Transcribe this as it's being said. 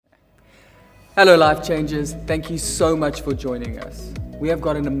Hello, Life Changers. Thank you so much for joining us. We have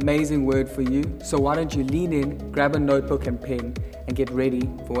got an amazing word for you, so why don't you lean in, grab a notebook and pen, and get ready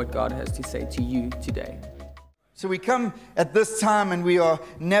for what God has to say to you today. So we come at this time and we are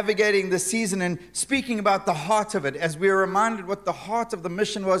navigating the season and speaking about the heart of it as we are reminded what the heart of the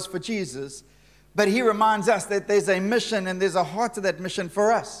mission was for Jesus. But he reminds us that there's a mission and there's a heart to that mission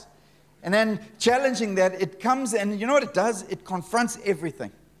for us. And then challenging that, it comes and you know what it does? It confronts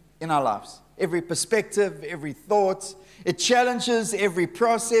everything in our lives. Every perspective, every thought. It challenges every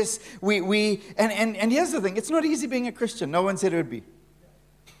process. And here's the thing, it's not easy being a Christian. No one said it would be.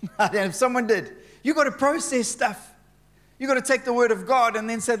 And if someone did, you got to process stuff. You got to take the word of God and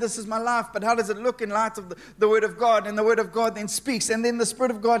then say, this is my life. But how does it look in light of the word of God? And the word of God then speaks. And then the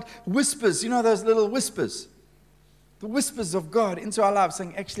Spirit of God whispers. You know those little whispers? The whispers of God into our lives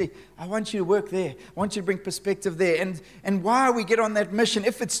saying, actually, I want you to work there. I want you to bring perspective there. And why we get on that mission,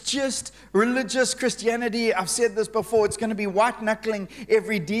 if it's just religious Christianity, I've said this before, it's going to be white-knuckling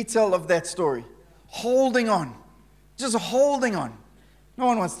every detail of that story. Holding on. Just holding on. No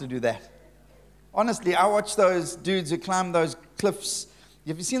one wants to do that. Honestly, I watch those dudes who climb those cliffs.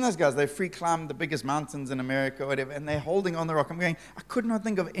 Have you seen those guys? They free climb the biggest mountains in America or whatever, and they're holding on the rock. I'm going, I could not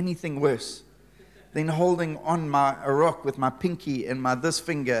think of anything worse than holding on a rock with my pinky and my this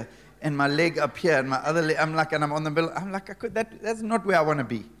finger and my leg up here and my other leg. And I'm on the middle. I'm like, that's not where I want to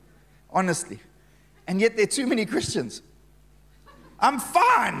be, honestly. And yet there are too many Christians. I'm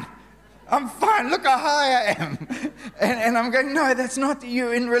fine. Look how high I am. And I'm going, no, that's not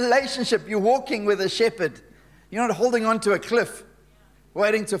you in relationship. You're walking with a shepherd. You're not holding on to a cliff,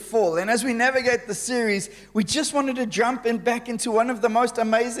 waiting to fall. And as we navigate the series, we just wanted to jump back into one of the most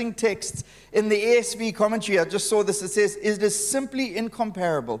amazing texts in the ESV commentary. I just saw this. It says, it is simply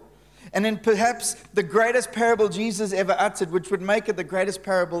incomparable. And in perhaps the greatest parable Jesus ever uttered, which would make it the greatest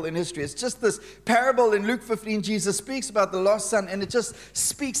parable in history. It's just this parable in Luke 15. Jesus speaks about the lost son, and it just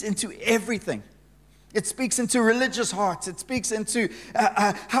speaks into everything. It speaks into religious hearts. It speaks into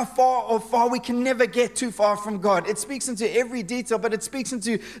how far we can never get too far from God. It speaks into every detail, but it speaks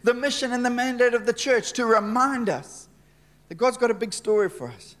into the mission and the mandate of the church to remind us that God's got a big story for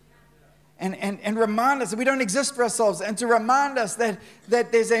us. And remind us that we don't exist for ourselves, and to remind us that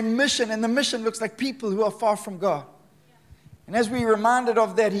there's a mission, and the mission looks like people who are far from God. And as we're reminded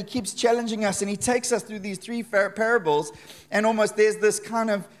of that, he keeps challenging us, and he takes us through these three parables, and almost there's this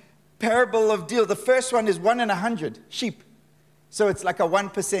kind of parable of deal. The first one is 1 in 100 sheep. So it's like a 1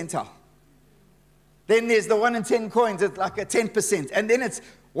 percentile. Then there's the 1 in 10 coins. It's like a 10%. And then it's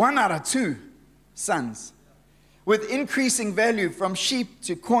 1 out of 2 sons. With increasing value from sheep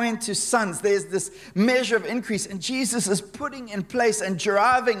to coin to sons, there's this measure of increase. And Jesus is putting in place and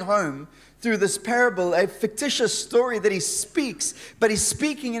driving home through this parable a fictitious story that he speaks, but he's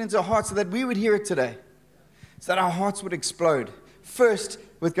speaking it into our hearts so that we would hear it today, so that our hearts would explode. First,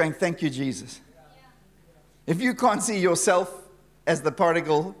 with going, thank you, Jesus. If you can't see yourself as the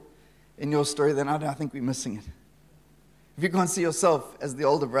prodigal in your story, then I think we're missing it. If you can't see yourself as the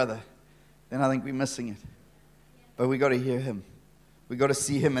older brother, then I think we're missing it. But we got to hear him. We got to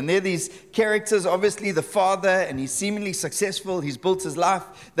see him. And there are these characters, obviously the father, and he's seemingly successful. He's built his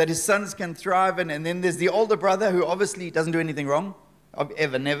life that his sons can thrive in. And then there's the older brother who obviously doesn't do anything wrong,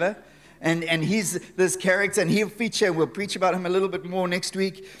 ever, never. And he's this character, and he'll feature. We'll preach about him a little bit more next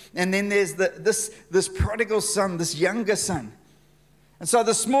week. And then there's this prodigal son, this younger son. And so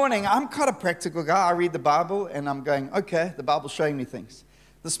this morning, I'm kind of a practical guy. I read the Bible, and I'm going, okay, the Bible's showing me things.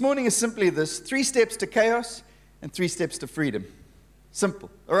 This morning is simply this: 3 steps to chaos and 3 steps to freedom.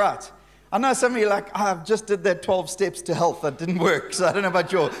 Simple. All right. I know some of you are like, I've just did that 12 steps to health. That didn't work. So I don't know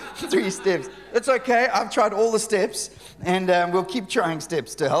about your 3 steps. It's okay. I've tried all the steps, and we'll keep trying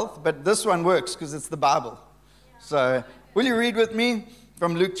steps to health. But this one works because it's the Bible. So will you read with me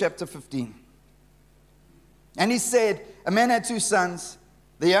from Luke chapter 15? And he said, a man had 2 sons.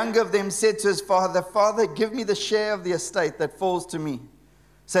 The younger of them said to his father, Father, give me the share of the estate that falls to me.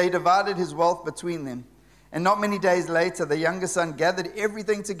 So he divided his wealth between them. And not many days later, the younger son gathered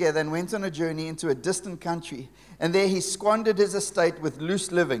everything together and went on a journey into a distant country. And there he squandered his estate with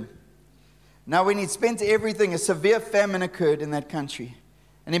loose living. Now when he'd spent everything, a severe famine occurred in that country,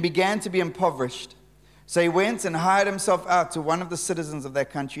 and he began to be impoverished. So he went and hired himself out to one of the citizens of that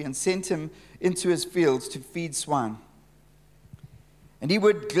country and sent him into his fields to feed swine. And he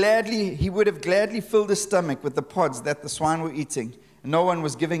would have gladly filled his stomach with the pods that the swine were eating, and no one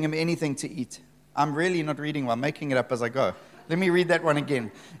was giving him anything to eat. I'm really not reading well, I'm making it up as I go. Let me read that one again.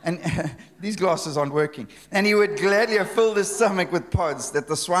 And these glasses aren't working. And he would gladly have filled his stomach with pods that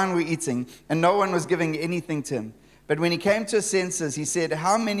the swine were eating, and no one was giving anything to him. But when he came to his senses, he said,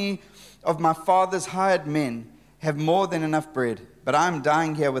 how many of my father's hired men have more than enough bread? But I am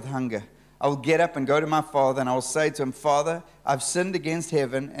dying here with hunger. I will get up and go to my father, and I will say to him, Father, I've sinned against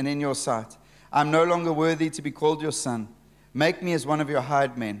heaven and in your sight. I am no longer worthy to be called your son. Make me as one of your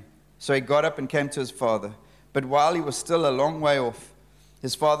hired men. So he got up and came to his father. But while he was still a long way off,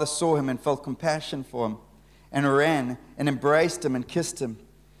 his father saw him and felt compassion for him, and ran and embraced him and kissed him.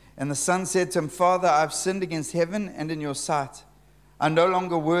 And the son said to him, Father, I've sinned against heaven and in your sight. I'm no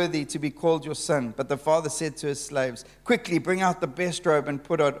longer worthy to be called your son. But the father said to his slaves, quickly bring out the best robe and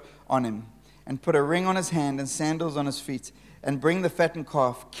put it on him, and put a ring on his hand and sandals on his feet, and bring the fattened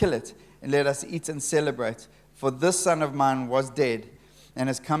calf, kill it, and let us eat and celebrate. For this son of mine was dead and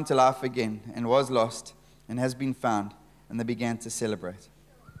has come to life again, and was lost and has been found. And they began to celebrate.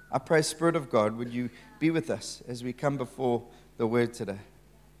 I pray, Spirit of God, would you be with us as we come before the word today.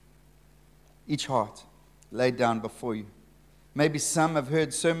 Each heart laid down before you. Maybe some have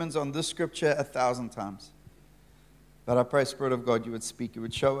heard sermons on this scripture 1,000 times. But I pray, Spirit of God, you would speak. You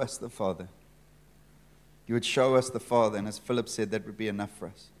would show us the Father. You would show us the Father. And as Philip said, that would be enough for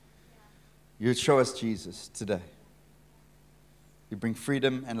us. You would show us Jesus today. You bring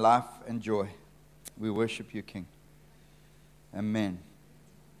freedom and life and joy. We worship you, King. Amen.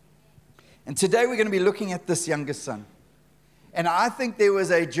 And today we're going to be looking at this younger son. And I think there was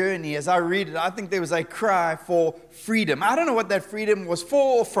a journey, as I read it, I think there was a cry for freedom. I don't know what that freedom was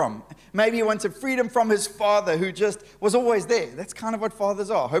for or from. Maybe he wanted freedom from his father, who just was always there. That's kind of what fathers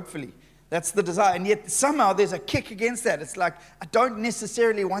are, hopefully. That's the desire. And yet somehow there's a kick against that. It's like, I don't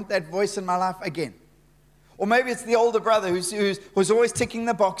necessarily want that voice in my life again. Or maybe it's the older brother who's always ticking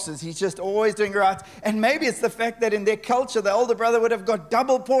the boxes. He's just always doing right. And maybe it's the fact that in their culture, the older brother would have got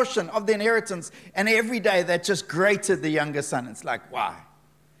double portion of the inheritance. And every day that just grated the younger son. It's like, why?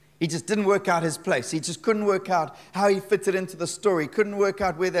 He just didn't work out his place. He just couldn't work out how he fitted into the story. Couldn't work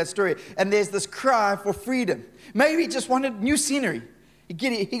out where that story. And there's this cry for freedom. Maybe he just wanted new scenery.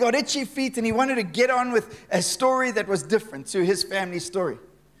 He got itchy feet and he wanted to get on with a story that was different to his family story.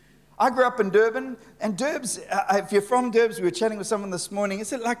 I grew up in Durban, and Durbs, if you're from Durbs, we were chatting with someone this morning,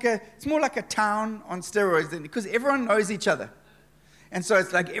 it's more like a town on steroids, because everyone knows each other. And so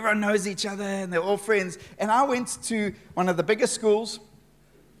it's like everyone knows each other, and they're all friends. And I went to one of the biggest schools.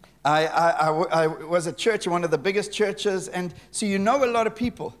 I was at church in one of the biggest churches, and so you know a lot of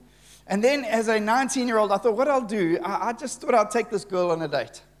people. And then as a 19-year-old, I thought, what I'll do, I just thought I'd take this girl on a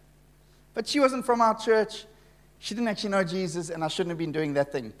date. But she wasn't from our church. She didn't actually know Jesus, and I shouldn't have been doing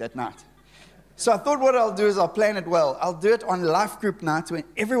that thing that night. So I thought what I'll do is I'll plan it well. I'll do it on life group nights when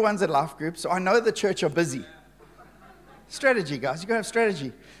everyone's at life group, so I know the church are busy. Strategy, guys. You've got to have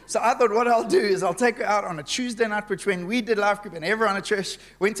strategy. So I thought what I'll do is I'll take her out on a Tuesday night, which when we did life group, and everyone at church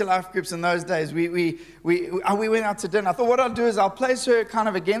went to life groups in those days, we went out to dinner. I thought what I'll do is I'll place her kind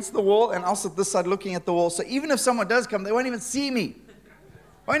of against the wall, and I'll sit this side looking at the wall. So even if someone does come, they won't even see me.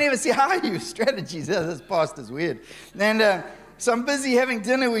 Won't even see how you strategies. Yeah, this pastor's weird. And so I'm busy having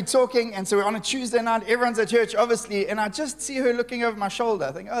dinner, we're talking, and so we're on a Tuesday night, everyone's at church, obviously, and I just see her looking over my shoulder.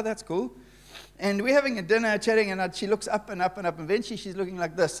 I think, oh, that's cool. And we're having a dinner, chatting, and she looks up and up and up, and eventually she's looking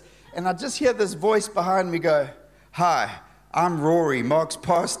like this. And I just hear this voice behind me go, hi, I'm Rory, Mark's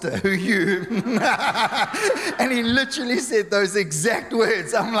pastor, who you? And he literally said those exact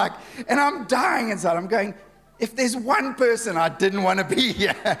words. I'm like, and I'm dying inside. I'm going, if there's one person I didn't want to be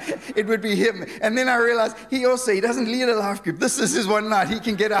here, it would be him. And then I realized he doesn't lead a life group. This is his one night. He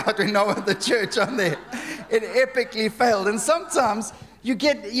can get out when no one at the church on there. It epically failed. And sometimes you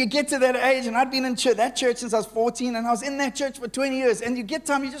get to that age, and I'd been in that church since I was 14, and I was in that church for 20 years, and you get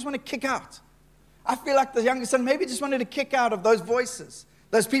time you just want to kick out. I feel like the younger son maybe just wanted to kick out of those voices,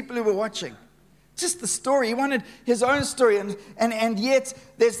 those people who were watching. Just the story. He wanted his own story. And yet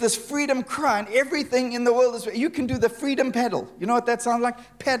there's this freedom cry, and everything in the world is, you can do the freedom paddle. You know what that sounds like?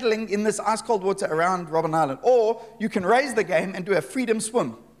 Paddling in this ice cold water around Robben Island. Or you can raise the game and do a freedom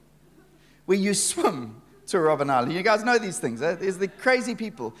swim, where you swim to Robben Island. You guys know these things. Eh? There's the crazy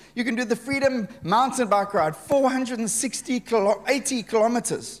people. You can do the freedom mountain bike ride, 80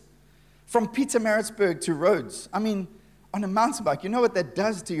 kilometers from Pietermaritzburg to Rhodes. I mean, on a mountain bike, you know what that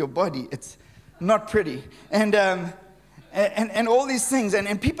does to your body? It's not pretty. And all these things.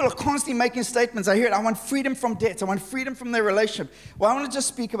 And people are constantly making statements. I hear it. I want freedom from debt. I want freedom from their relationship. Well, I want to just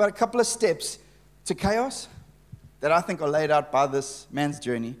speak about a couple of steps to chaos that I think are laid out by this man's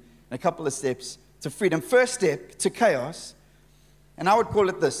journey, and a couple of steps to freedom. First step to chaos, and I would call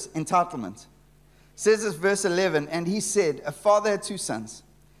it this, entitlement. It says this, verse 11, and he said, a father had 2 sons.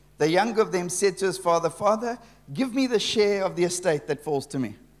 The younger of them said to his father, Father, give me the share of the estate that falls to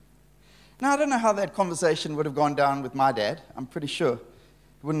me. Now, I don't know how that conversation would have gone down with my dad. I'm pretty sure it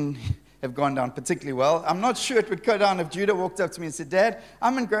wouldn't have gone down particularly well. I'm not sure it would go down if Judah walked up to me and said, Dad,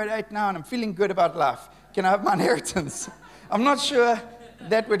 I'm in grade 8 now and I'm feeling good about life. Can I have my inheritance? I'm not sure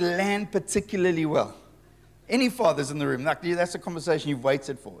that would land particularly well. Any fathers in the room, like, that's a conversation you've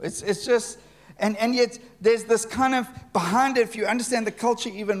waited for. It's just, and yet there's this kind of, behind it, if you understand the culture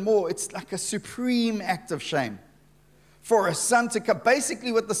even more, it's like a supreme act of shame for a son to come.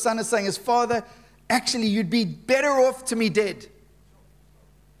 Basically what the son is saying is, Father, actually you'd be better off to me dead.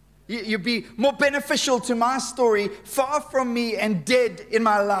 You'd be more beneficial to my story, far from me and dead in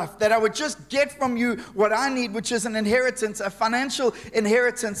my life, that I would just get from you what I need, which is an inheritance, a financial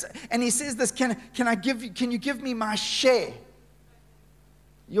inheritance. And he says this, can you give me my share?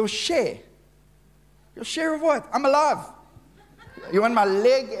 Your share. Your share of what? I'm alive. You want my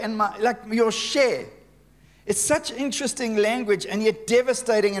leg and your share. It's such interesting language and yet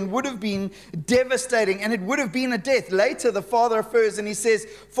devastating, and would have been devastating, and it would have been a death. Later, the father refers and he says,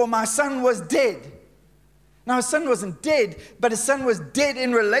 for my son was dead. Now, his son wasn't dead, but his son was dead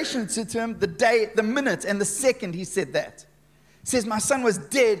in relation to him the day, the minute, and the second he said that. He says, my son was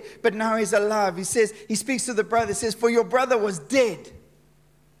dead, but now he's alive. He says, he speaks to the brother, he says, for your brother was dead.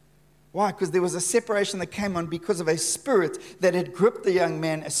 Why? Because there was a separation that came on because of a spirit that had gripped the young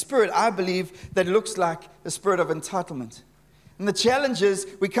man, a spirit, I believe, that looks like a spirit of entitlement. And the challenge is,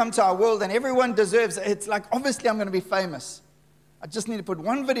 we come to our world and everyone deserves it. It's like, obviously I'm going to be famous. I just need to put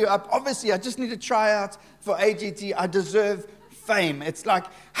one video up. Obviously, I just need to try out for AGT. I deserve fame. It's like,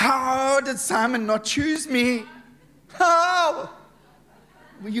 how did Simon not choose me? How?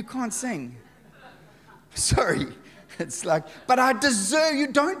 Well, you can't sing. Sorry. It's like, but I deserve, you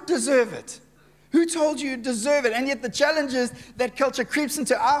don't deserve it. Who told you deserve it? And yet the challenge is that culture creeps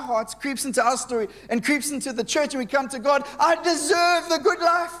into our hearts, creeps into our story, and creeps into the church, and we come to God. I deserve the good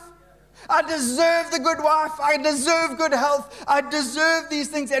life. I deserve the good wife. I deserve good health. I deserve these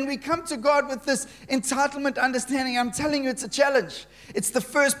things. And we come to God with this entitlement understanding. I'm telling you, it's a challenge. It's the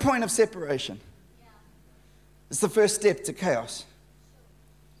first point of separation. It's the first step to chaos.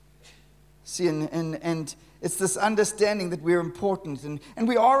 See, and it's this understanding that we're important, and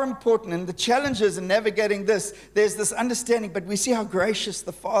we are important, and the challenges in navigating this, there's this understanding, but we see how gracious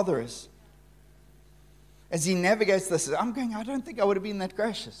the Father is. As he navigates this, I don't think I would have been that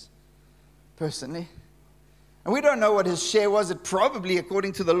gracious, personally. And we don't know what his share was. It probably,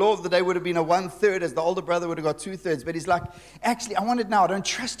 according to the law of the day, would have been a 1/3, as the older brother would have got 2/3. But he's like, actually, I want it now. I don't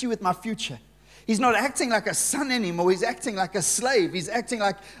trust you with my future. He's not acting like a son anymore. He's acting like a slave. He's acting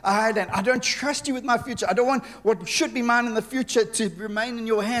like, I don't trust you with my future. I don't want what should be mine in the future to remain in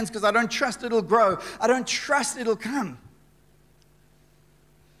your hands because I don't trust it'll grow. I don't trust it'll come.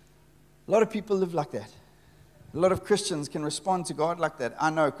 A lot of people live like that. A lot of Christians can respond to God like that. I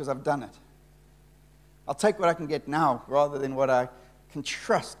know because I've done it. I'll take what I can get now rather than what I can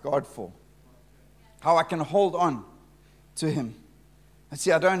trust God for. How I can hold on to him. And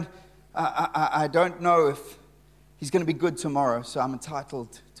see, I don't know if he's going to be good tomorrow, so I'm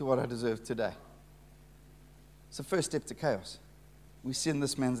entitled to what I deserve today. It's the first step to chaos. We see in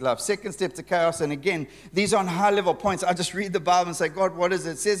this man's life. Second step to chaos, and again, these aren't high-level points. I just read the Bible and say, God, what is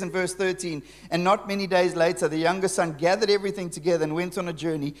it? It says in verse 13, and not many days later, the younger son gathered everything together and went on a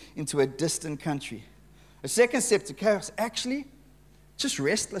journey into a distant country. The second step to chaos, actually, just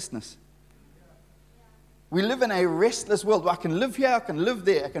restlessness. We live in a restless world where I can live here, I can live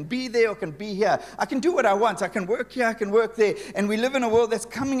there, I can be there, I can be here. I can do what I want. I can work here, I can work there. And we live in a world that's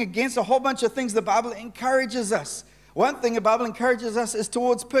coming against a whole bunch of things the Bible encourages us. One thing the Bible encourages us is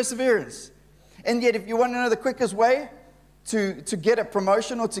towards perseverance. And yet, if you want to know the quickest way to get a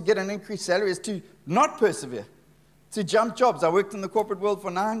promotion or to get an increased salary is to not persevere, to jump jobs. I worked in the corporate world for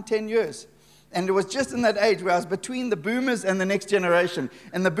 9-10 years. And it was just in that age where I was between the boomers and the next generation.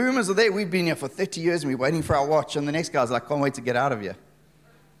 And the boomers are there. We've been here for 30 years and we're waiting for our watch. And the next guy's like, can't wait to get out of here.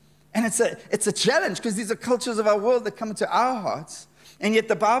 And it's a challenge because these are cultures of our world that come into our hearts. And yet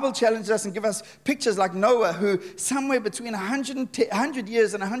the Bible challenges us and gives us pictures like Noah, who somewhere between 100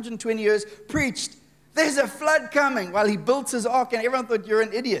 years and 120 years preached, there's a flood coming, while he built his ark and everyone thought you're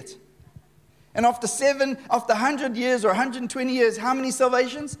an idiot. And after 100 years or 120 years, how many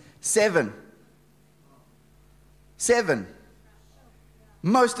salvations? 7.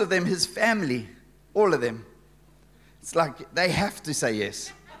 Most of them, his family, all of them. It's like they have to say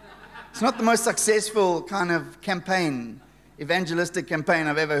yes. It's not the most successful kind of campaign, evangelistic campaign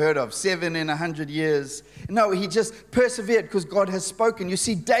I've ever heard of. 7 in 100 years. No, he just persevered because God has spoken. You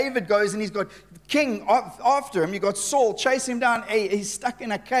see, David goes and he's got king after him. You got Saul chasing him down. He's stuck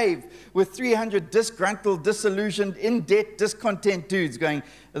in a cave with 300 disgruntled, disillusioned, in debt, discontent dudes going,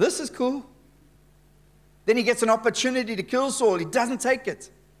 this is cool. Then he gets an opportunity to kill Saul. He doesn't take it.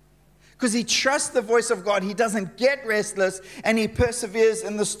 Because he trusts the voice of God. He doesn't get restless, and he perseveres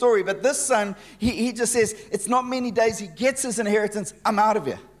in the story. But this son, he just says, it's not many days. He gets his inheritance. I'm out of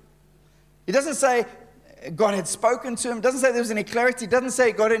here. He doesn't say God had spoken to him. He doesn't say there was any clarity. He doesn't say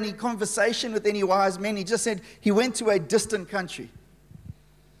he got any conversation with any wise men. He just said he went to a distant country.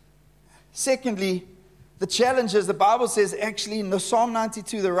 Secondly, the challenge is the Bible says actually in the Psalm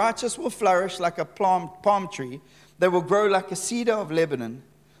 92, the righteous will flourish like a palm tree. They will grow like a cedar of Lebanon.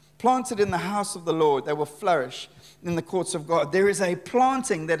 Planted in the house of the Lord, they will flourish in the courts of God. There is a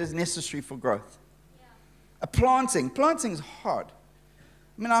planting that is necessary for growth. Yeah. A planting. Planting is hard.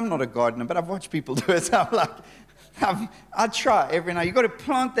 I mean, I'm not a gardener, but I've watched people do it. So I'm like, I try every night. You've got to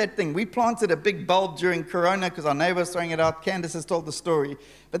plant that thing. We planted a big bulb during Corona because our neighbor was throwing it out. Candace has told the story.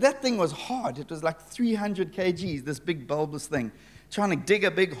 But that thing was hard. It was like 300 kgs, this big bulbous thing. Trying to dig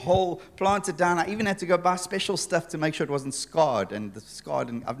a big hole, plant it down. I even had to go buy special stuff to make sure it wasn't scarred. And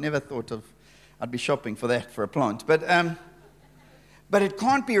I've never thought of, I'd be shopping for that for a plant. But it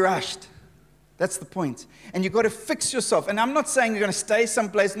can't be rushed. That's the point. And you've got to fix yourself. And I'm not saying you're going to stay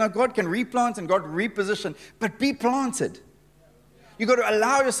someplace. No, God can replant and God reposition. But be planted. You've got to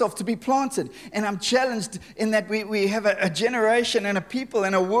allow yourself to be planted. And I'm challenged in that we have a generation and a people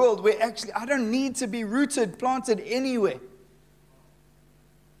and a world where actually I don't need to be rooted, planted anywhere.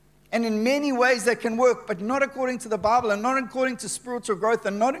 And in many ways that can work, but not according to the Bible and not according to spiritual growth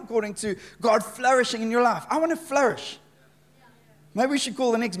and not according to God flourishing in your life. I want to flourish. Maybe we should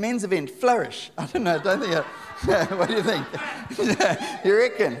call the next men's event Flourish. I don't know. What do you think? You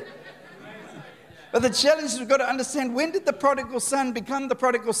reckon? But the challenge is we've got to understand, when did the prodigal son become the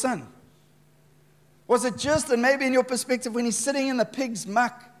prodigal son? Was it just, and maybe in your perspective, when he's sitting in the pig's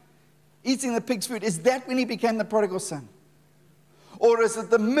muck, eating the pig's food, is that when he became the prodigal son? Or is it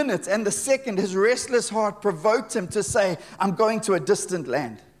the minute and the second his restless heart provoked him to say, I'm going to a distant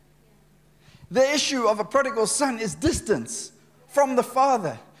land? The issue of a prodigal son is distance from the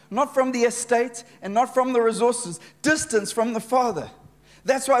father, not from the estate and not from the resources, distance from the father.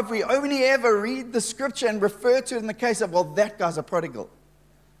 That's why if we only ever read the scripture and refer to it in the case of, well, that guy's a prodigal.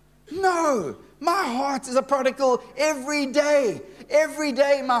 No, my heart is a prodigal every day. Every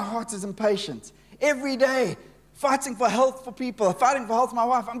day my heart is impatient. Every day. Fighting for health for people, fighting for health for my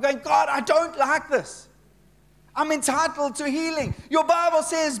wife. I'm going, God, I don't like this. I'm entitled to healing. Your Bible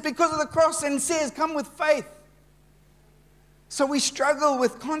says because of the cross and says come with faith. So we struggle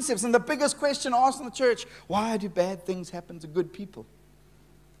with concepts. And the biggest question asked in the church, why do bad things happen to good people?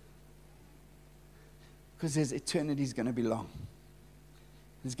 Because eternity is going to be long.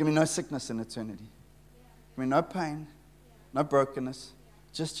 There's going to be no sickness in eternity. There's going to be no pain, no brokenness,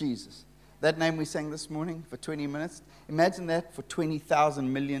 just Jesus. That name we sang this morning for 20 minutes, imagine that for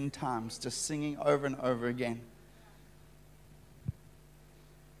 20,000 million times, just singing over and over again.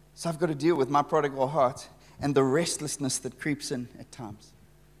 So I've got to deal with my prodigal heart and the restlessness that creeps in at times.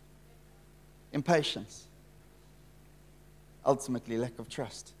 Impatience. Ultimately, lack of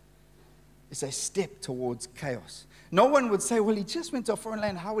trust. It's a step towards chaos. No one would say, well, he just went to a foreign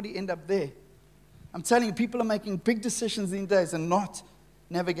land. How would he end up there? I'm telling you, people are making big decisions these days and not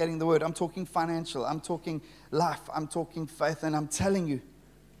navigating the word. I'm talking financial. I'm talking life. I'm talking faith. And I'm telling you,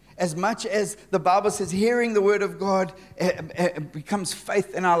 as much as the Bible says hearing the word of God becomes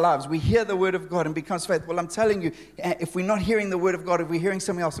faith in our lives. We hear the word of God and becomes faith. Well, I'm telling you, if we're not hearing the word of God, if we're hearing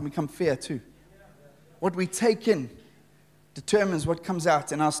something else, it becomes fear too. What we take in determines what comes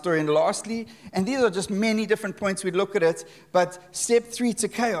out in our story. And lastly, and these are just many different points we look at it, but step 3 to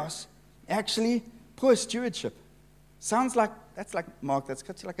chaos, actually, poor stewardship. Sounds like, that's like, Mark,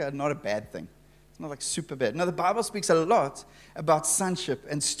 that's like not a bad thing. It's not like super bad. No, the Bible speaks a lot about sonship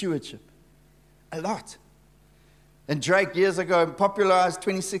and stewardship. A lot. And Drake, years ago, popularized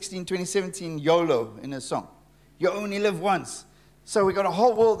 2016, 2017 YOLO in his song. You only live once. So we got a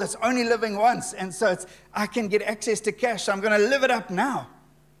whole world that's only living once. And so I can get access to cash, so I'm going to live it up now.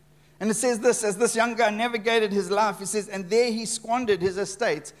 And it says this, as this young guy navigated his life, it says, and there he squandered his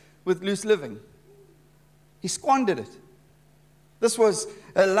estate with loose living. He squandered it. This was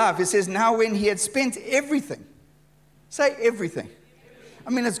a life. It says, now when he had spent everything, say everything. I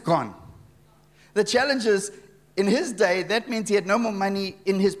mean, it's gone. The challenge is, in his day, that meant he had no more money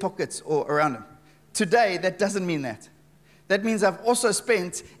in his pockets or around him. Today, that doesn't mean that. That means I've also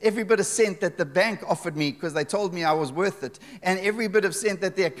spent every bit of cent that the bank offered me because they told me I was worth it. And every bit of cent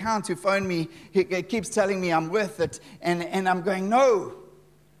that the account who phoned me he keeps telling me I'm worth it. And I'm going, no.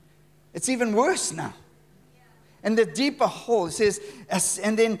 It's even worse now. And the deeper hole, it says,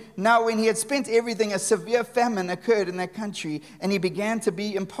 and then now when he had spent everything, a severe famine occurred in that country, and he began to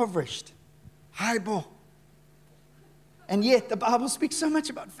be impoverished. Highball. And yet the Bible speaks so much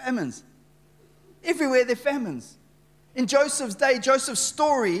about famines. Everywhere there are famines. In Joseph's day, Joseph's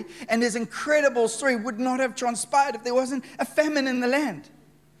story and his incredible story would not have transpired if there wasn't a famine in the land.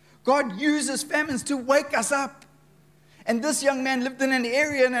 God uses famines to wake us up. And this young man lived in an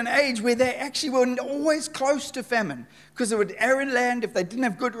area and an age where they actually were always close to famine. Because it would arid land, if they didn't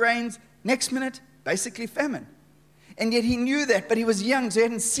have good rains, next minute, basically famine. And yet he knew that, but he was young, so he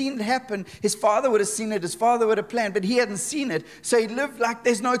hadn't seen it happen. His father would have seen it, his father would have planned, but he hadn't seen it. So he lived like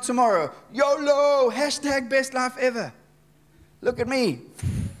there's no tomorrow. YOLO, hashtag best life ever. Look at me.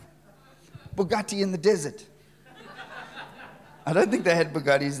 Bugatti in the desert. I don't think they had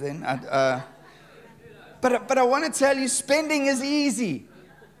Bugattis then. But I want to tell you, spending is easy.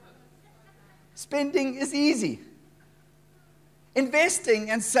 Spending is easy. Investing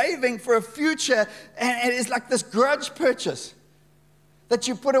and saving for a future, and it is like this grudge purchase that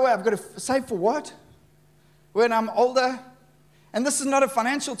you put away. I've got to save for what? When I'm older? And this is not a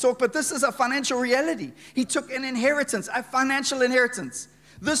financial talk, but this is a financial reality. He took an inheritance, a financial inheritance.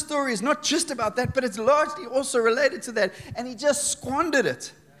 This story is not just about that, but it's largely also related to that. And he just squandered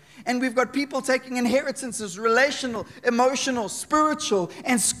it. And we've got people taking inheritances, relational, emotional, spiritual,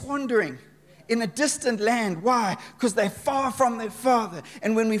 and squandering in a distant land. Why? Because they're far from their Father.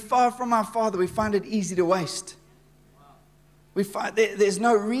 And when we're far from our Father, we find it easy to waste. We find there's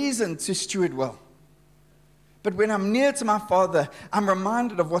no reason to steward well. But when I'm near to my Father, I'm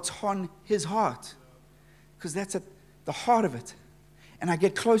reminded of what's on His heart. Because that's at the heart of it. And I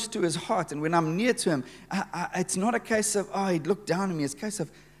get close to His heart. And when I'm near to Him, it's not a case of, oh, He'd look down on me. It's a case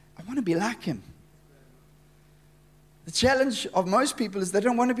of, I want to be like Him. The challenge of most people is they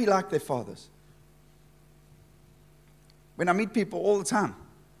don't want to be like their fathers. When I meet people all the time,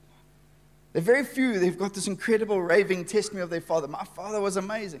 there are very few, they've got this incredible raving testimony of their father. My father was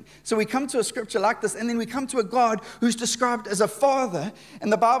amazing. So we come to a scripture like this, and then we come to a God who's described as a father,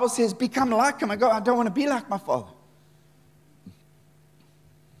 and the Bible says, become like Him. I go, I don't want to be like my father.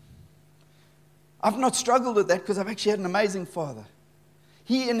 I've not struggled with that because I've actually had an amazing father.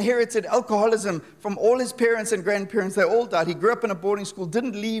 He inherited alcoholism from all his parents and grandparents. They all died. He grew up in a boarding school,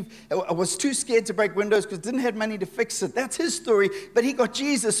 didn't leave, was too scared to break windows because didn't have money to fix it. That's his story. But he got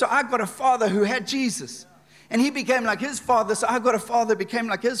Jesus, so I got a father who had Jesus. And he became like his father, so I got a father who became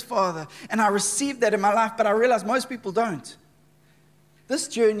like his father. And I received that in my life, but I realized most people don't. This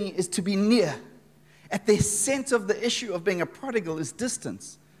journey is to be near. At the center of the issue of being a prodigal is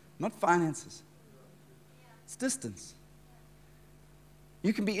distance, not finances. It's distance.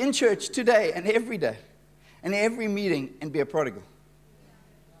 You can be in church today and every day and every meeting and be a prodigal.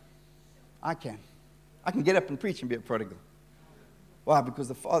 I can. I can get up and preach and be a prodigal. Why? Because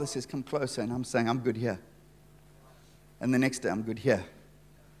the Father says, come closer, and I'm saying, I'm good here. And the next day, I'm good here.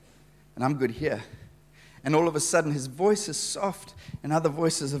 And I'm good here. And all of a sudden, His voice is soft and other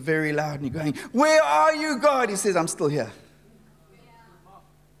voices are very loud. And you're going, where are you, God? He says, I'm still here.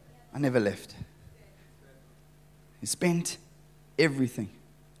 I never left. He spent everything.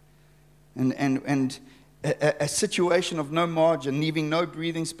 And a situation of no margin, leaving no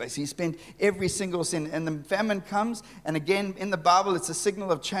breathing space. He spent every single cent. And the famine comes, and again, in the Bible, it's a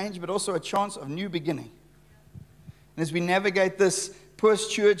signal of change, but also a chance of new beginning. And as we navigate this poor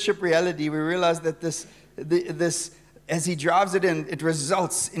stewardship reality, we realize that this, as he drives it in, it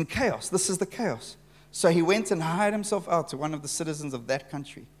results in chaos. This is the chaos. So he went and hired himself out to one of the citizens of that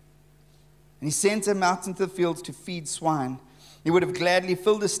country. And he sent him out into the fields to feed swine. He would have gladly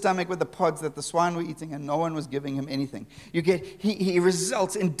filled his stomach with the pods that the swine were eating, and no one was giving him anything. He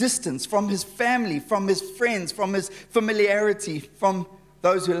results in distance from his family, from his friends, from his familiarity, from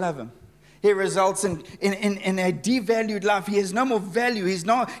those who love him. He results in a devalued life. He has no more value. He's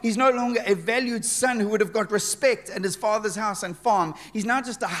no longer a valued son who would have got respect at his father's house and farm. He's now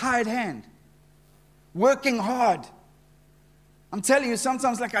just a hired hand, working hard. I'm telling you,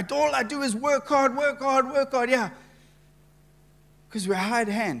 sometimes like all I do is work hard, yeah. Because we're a hired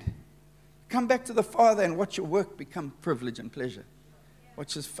hand. Come back to the Father and watch your work become privilege and pleasure.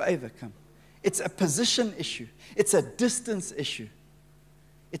 Watch His favor come. It's a position issue. It's a distance issue.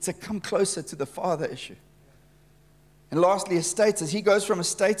 It's a come closer to the Father issue. And lastly, his status. He goes from a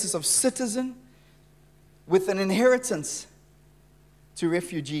status of citizen with an inheritance to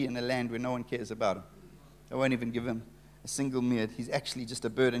refugee in a land where no one cares about him. They won't even give him a single meal. He's actually just a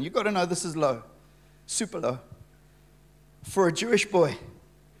burden. You've got to know this is low. Super low. For a Jewish boy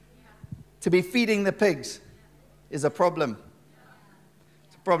to be feeding the pigs is a problem.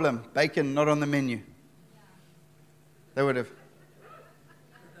 It's a problem. Bacon not on the menu. They would have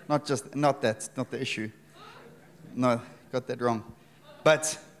not the issue. No, got that wrong.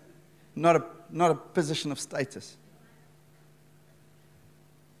 But not a position of status.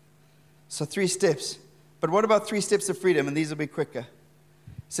 So 3 steps. But what about 3 steps of freedom? And these will be quicker. It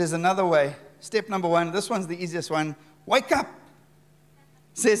says another way. Step number 1, this one's the easiest one. Wake up.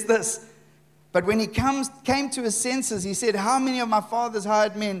 It says this. But when he came to his senses, he said, how many of my father's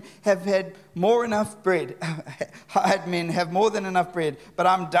hired men have had more enough bread? Hired men have more than enough bread, but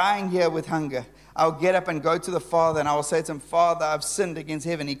I'm dying here with hunger. I'll get up and go to the Father, and I will say to him, Father, I've sinned against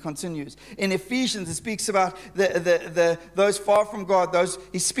heaven. He continues. In Ephesians, it speaks about those far from God.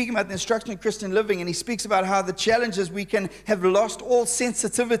 He's speaking about the instruction of Christian living, and he speaks about how the challenges we can have lost all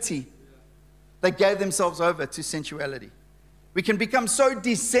sensitivity. They gave themselves over to sensuality. We can become so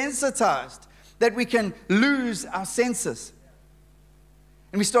desensitized that we can lose our senses.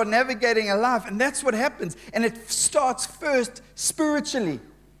 And we start navigating our life, and that's what happens. And it starts first spiritually.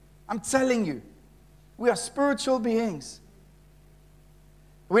 I'm telling you, we are spiritual beings.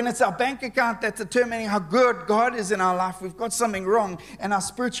 When it's our bank account that's determining how good God is in our life, we've got something wrong. And our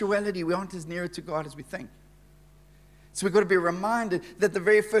spirituality, we aren't as near to God as we think. So we've got to be reminded that the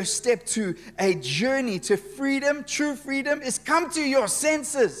very first step to a journey to freedom, true freedom, is come to your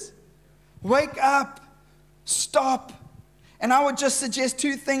senses. Wake up. Stop. And I would just suggest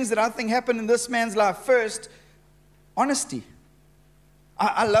 2 things that I think happened in this man's life. First, honesty.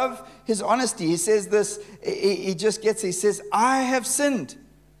 I love his honesty. He says this, he says, I have sinned.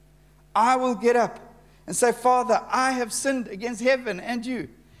 I will get up and say, Father, I have sinned against heaven and you.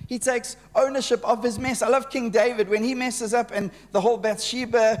 He takes ownership of his mess. I love King David when he messes up and the whole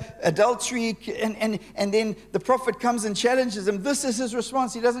Bathsheba, adultery, and then the prophet comes and challenges him. This is his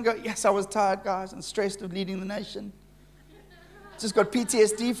response. He doesn't go, yes, I was tired, guys, and stressed of leading the nation. Just got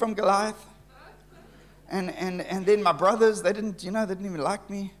PTSD from Goliath. And then my brothers, they didn't even like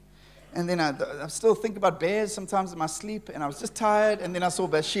me. And then I still think about bears sometimes in my sleep, and I was just tired. And then I saw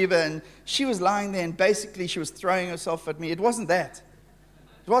Bathsheba, and she was lying there, and basically she was throwing herself at me. It wasn't that.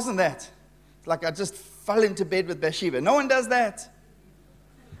 It's like I just fell into bed with Bathsheba. No one does that.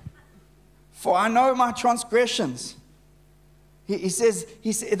 For I know my transgressions. He says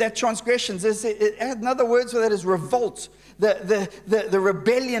that transgressions, another word for that is revolt. The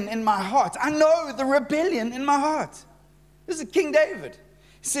rebellion in my heart. I know the rebellion in my heart. This is King David.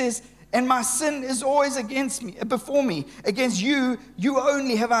 He says, and my sin is always before me. Against you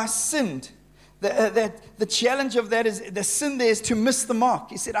only have I sinned. The challenge of that is, the sin there is to miss the mark.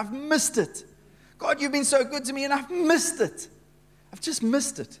 He said, I've missed it. God, you've been so good to me, and I've missed it. I've just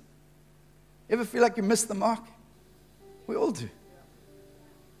missed it. You ever feel like you missed the mark? We all do.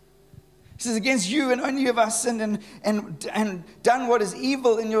 He says, against you and only you have I sinned and done what is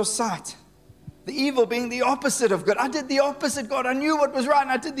evil in your sight. The evil being the opposite of good. I did the opposite, God. I knew what was right,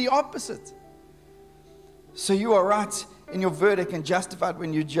 and I did the opposite. So you are right in your verdict and justified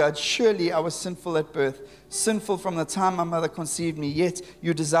when you judge. Surely I was sinful at birth, sinful from the time my mother conceived me. Yet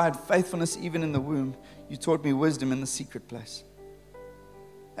you desired faithfulness even in the womb. You taught me wisdom in the secret place.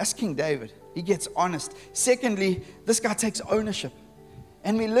 That's King David. He gets honest. Secondly, this guy takes ownership.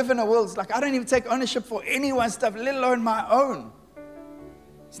 And we live in a world, it's like, I don't even take ownership for anyone's stuff, let alone my own.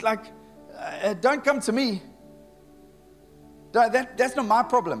 It's like, don't come to me. That's not my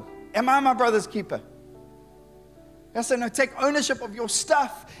problem. Am I my brother's keeper? I say, no, take ownership of your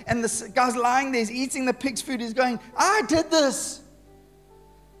stuff. And this guy's lying there, he's eating the pig's food, he's going, I did this.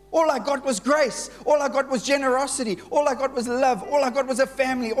 All I got was grace. All I got was generosity. All I got was love. All I got was a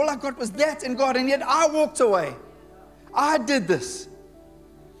family. All I got was that in God. And yet I walked away. I did this.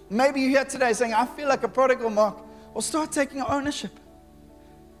 Maybe you're here today saying, I feel like a prodigal, Mark. Well, start taking ownership.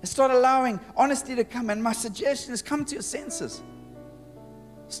 And start allowing honesty to come. And my suggestion is come to your senses.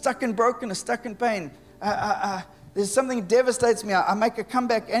 Stuck in brokenness, stuck in pain. There's something that devastates me. I make a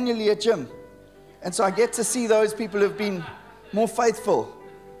comeback annually at gym. And so I get to see those people who've been more faithful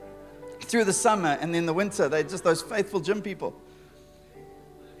through the summer and then the winter. They're just those faithful gym people.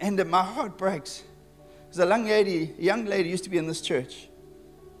 And my heart breaks. There's a young lady used to be in this church.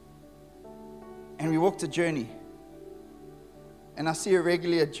 And we walked a journey. And I see her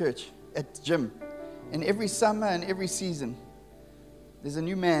regularly at church, at gym. And every summer and every season, there's a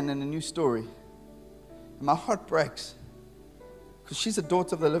new man and a new story. And my heart breaks. Because she's a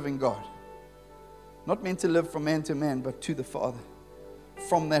daughter of the living God. Not meant to live from man to man, but to the Father.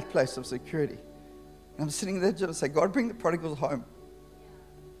 From that place of security. And I'm sitting there just say, God, bring the prodigals home.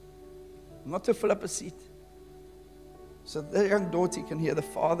 Not to fill up a seat. So that young daughter can hear the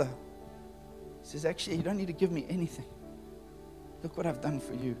Father. He says, actually, you don't need to give me anything. Look what I've done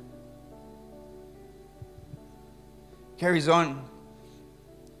for you. Carries on.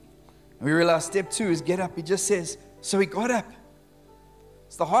 We realize step 2 is get up. He just says, so he got up.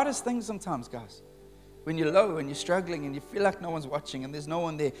 It's the hardest thing sometimes, guys. when you're low and you're struggling and you feel like no one's watching and there's no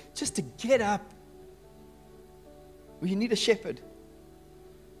one there, just to get up. Well, you need a shepherd.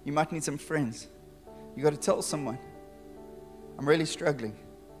 You might need some friends. You got to tell someone, I'm really struggling.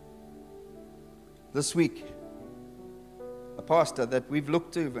 This week, a pastor that we've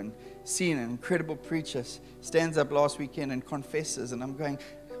looked to and seen, an incredible preacher, stands up last weekend and confesses, and I'm going,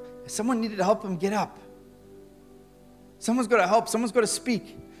 someone needed to help him get up. Someone's got to help. Someone's got to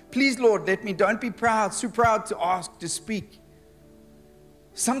speak. Please, Lord, don't be proud, too proud to ask, to speak.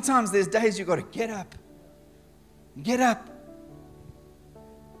 Sometimes there's days you got to get up. Get up.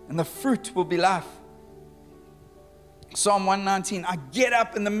 And the fruit will be life. Psalm 119, I get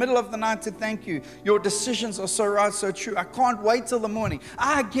up in the middle of the night to thank you. Your decisions are so right, so true. I can't wait till the morning.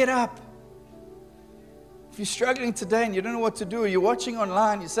 I get up. If you're struggling today and you don't know what to do, or you're watching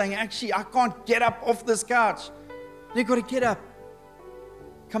online, you're saying, actually, I can't get up off this couch. You've got to get up.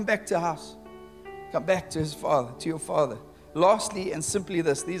 Come back to the house. Come back to his father, to your father. Lastly and simply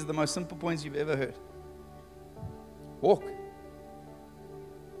this, these are the most simple points you've ever heard. Walk.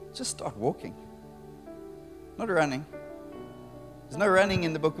 Just start walking. Not running. There's no running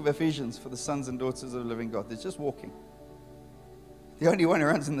in the book of Ephesians for the sons and daughters of the living God. There's just walking. The only one who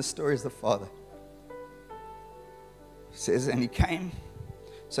runs in the story is the Father. It says, and he came.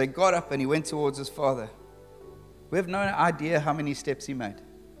 So he got up and he went towards his Father. We have no idea how many steps he made.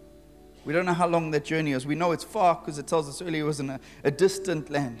 We don't know how long that journey was. We know it's far because it tells us earlier it was in a distant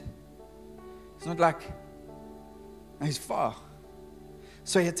land. It's not like, no, he's far.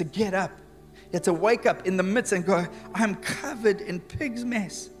 So he had to get up. He had to wake up in the midst and go, I'm covered in pig's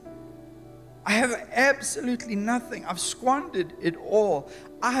mess. I have absolutely nothing. I've squandered it all.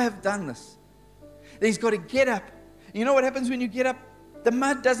 I have done this. Then he's got to get up. You know what happens when you get up? The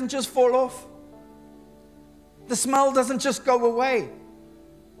mud doesn't just fall off. The smell doesn't just go away.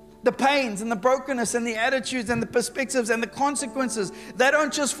 The pains and the brokenness and the attitudes and the perspectives and the consequences, they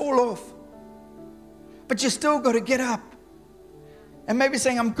don't just fall off. But you still got to get up. And maybe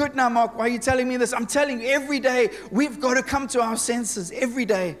saying, I'm good now, Mark. Why are you telling me this? I'm telling you, every day we've got to come to our senses. Every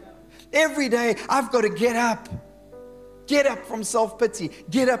day. Every day I've got to get up. Get up from self-pity.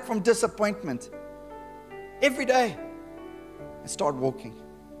 Get up from disappointment. Every day. And start walking.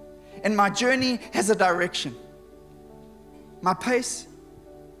 And my journey has a direction. My pace,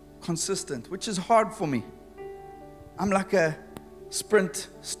 consistent, which is hard for me. I'm like a sprint,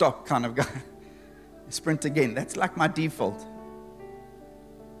 stop kind of guy. Sprint again. That's like my default.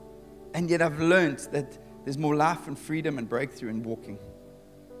 And yet I've learned that there's more life and freedom and breakthrough in walking.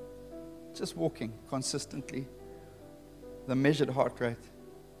 Just walking consistently. The measured heart rate.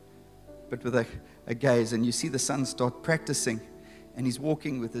 But with a gaze. And you see the son start practicing. And he's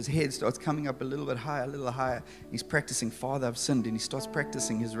walking with his head starts coming up a little bit higher, a little higher. He's practicing, Father, I've sinned. And he starts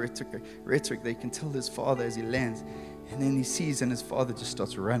practicing his rhetoric. They can tell his father as he lands. And then he sees and his father just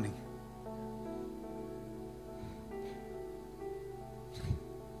starts running.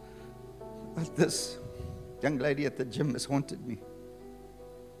 But this young lady at the gym has haunted me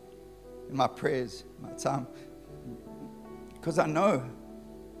in my prayers, my time. Because I know.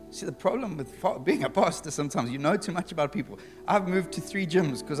 See, the problem with being a pastor sometimes, you know too much about people. I've moved to 3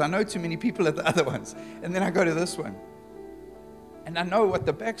 gyms because I know too many people at the other ones. And then I go to this one. And I know what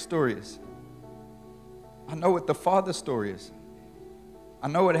the backstory is. I know what the father story is. I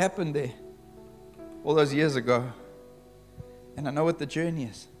know what happened there all those years ago. And I know what the journey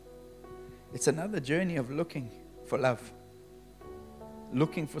is. It's another journey of looking for love.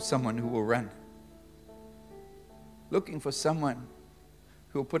 Looking for someone who will run. Looking for someone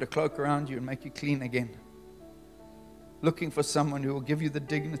who will put a cloak around you and make you clean again. Looking for someone who will give you the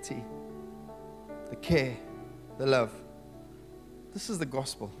dignity, the care, the love. This is the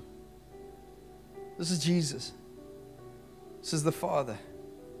gospel. This is Jesus. This is the Father.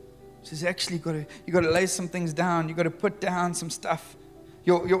 This is actually you got to lay some things down. You got to put down some stuff.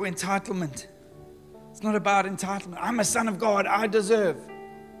 Your entitlement. It's not about entitlement. I'm a son of God. I deserve.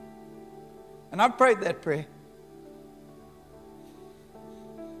 And I prayed that prayer.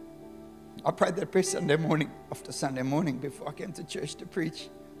 I prayed that prayer Sunday morning after Sunday morning before I came to church to preach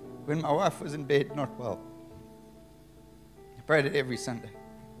when my wife was in bed, not well. I prayed it every Sunday.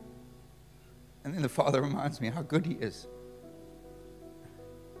 And then the Father reminds me how good He is.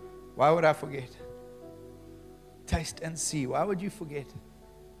 Why would I forget? Taste and see. Why would you forget?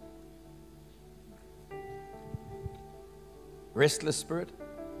 Restless spirit.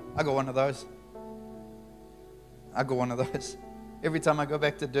 I got one of those. Every time I go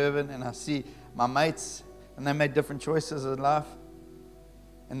back to Durban and I see my mates and they made different choices in life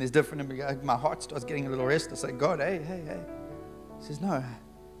and there's different, my heart starts getting a little restless. Like, God, hey. He says, no,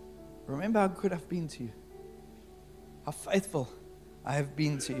 Remember how good I've been to you, how faithful I have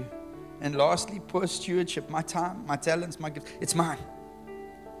been to you. And lastly, poor stewardship, my time, my talents, my gifts, it's mine.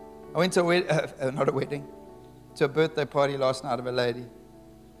 I went to to a birthday party last night of a lady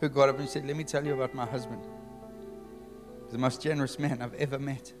who got up and said, let me tell you about my husband. He's the most generous man I've ever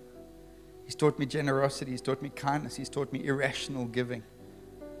met. He's taught me generosity, he's taught me kindness, he's taught me irrational giving.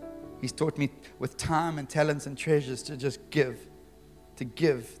 He's taught me with time and talents and treasures to just give. And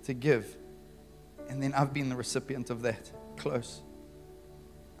then I've been the recipient of that, close.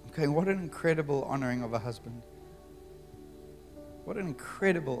 Okay, what an incredible honoring of a husband. What an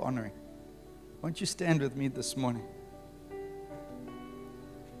incredible honoring. Won't you stand with me this morning?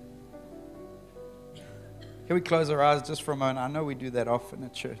 Can we close our eyes just for a moment? I know we do that often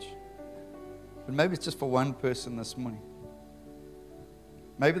at church. But maybe it's just for one person this morning.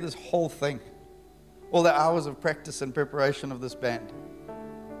 Maybe this whole thing, all the hours of practice and preparation of this band,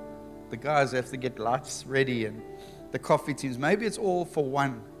 the guys have to get lights ready and the coffee teams, maybe it's all for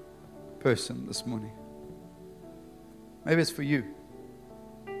one person this morning. Maybe it's for you.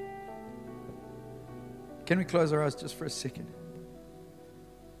 Can we close our eyes just for a second?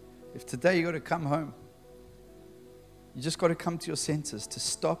 If today you got to come home, you just got to come to your senses, to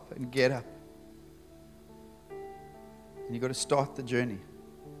stop and get up. And you got to start the journey.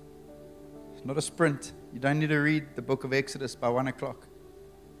 It's not a sprint. You don't need to read the book of Exodus by 1 o'clock.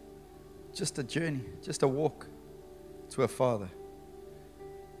 Just a journey, just a walk to a Father.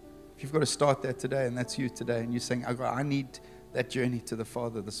 If you've got to start that today, and that's you today, and you're saying, I need that journey to the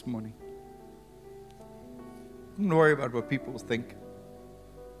Father this morning. Don't worry about what people think.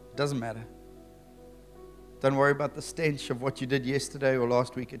 It doesn't matter. Don't worry about the stench of what you did yesterday or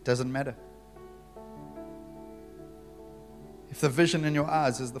last week. It doesn't matter. If the vision in your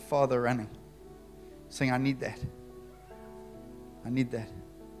eyes is the Father running, saying, I need that. I need that.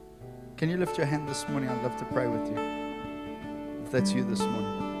 Can you lift your hand this morning? I'd love to pray with you. If that's you this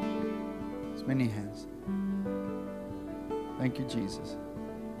morning. There's many hands. Thank you, Jesus.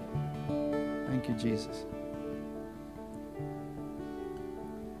 Thank you, Jesus.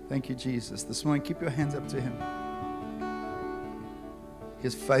 Thank you, Jesus. This morning, keep your hands up to Him. He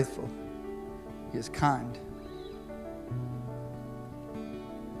is faithful. He is kind.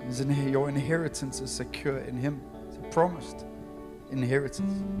 Your inheritance is secure in Him. It's a promised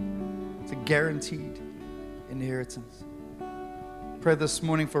inheritance. It's a guaranteed inheritance. Pray this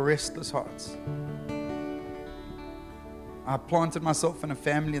morning for restless hearts. I planted myself in a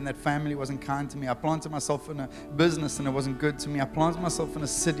family and that family wasn't kind to me. I planted myself in a business and it wasn't good to me. I planted myself in a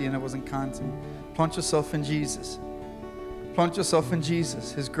city and it wasn't kind to me. Plant yourself in Jesus. Plant yourself in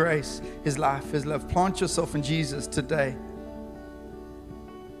Jesus, His grace, His life, His love. Plant yourself in Jesus today.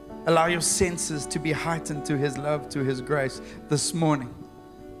 Allow your senses to be heightened to His love, to His grace this morning.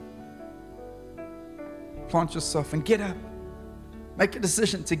 Plant yourself and get up. Make a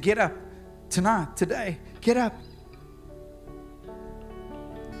decision to get up tonight, today. Get up.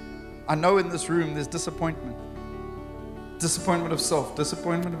 I know in this room there's disappointment. Disappointment of self,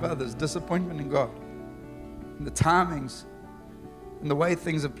 disappointment of others, disappointment in God. And the timings and the way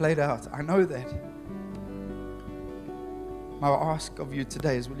things have played out. I know that. My ask of you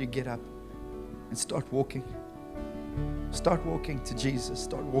today is, will you get up and start walking? Start walking to Jesus.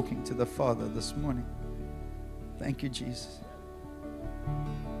 Start walking to the Father this morning. Thank you, Jesus.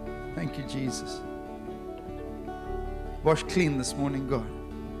 Thank you, Jesus. Wash clean this morning, God.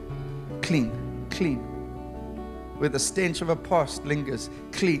 Clean, clean. Where the stench of a past lingers,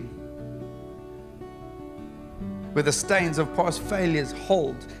 clean. Where the stains of past failures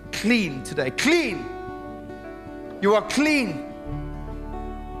hold, clean today, clean. You are clean.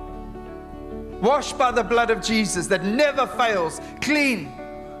 Washed by the blood of Jesus that never fails, clean.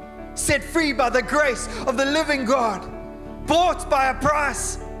 Set free by the grace of the living God. Bought by a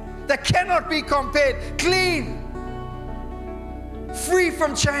price that cannot be compared, clean. Free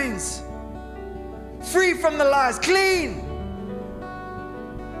from chains. Free from the lies, clean.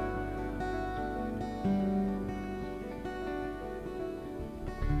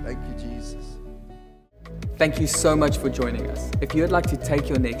 Thank you, Jesus. Thank you so much for joining us. If you'd like to take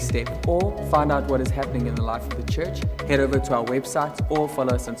your next step or find out what is happening in the life of the church, head over to our website or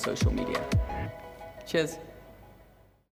follow us on social media. Cheers.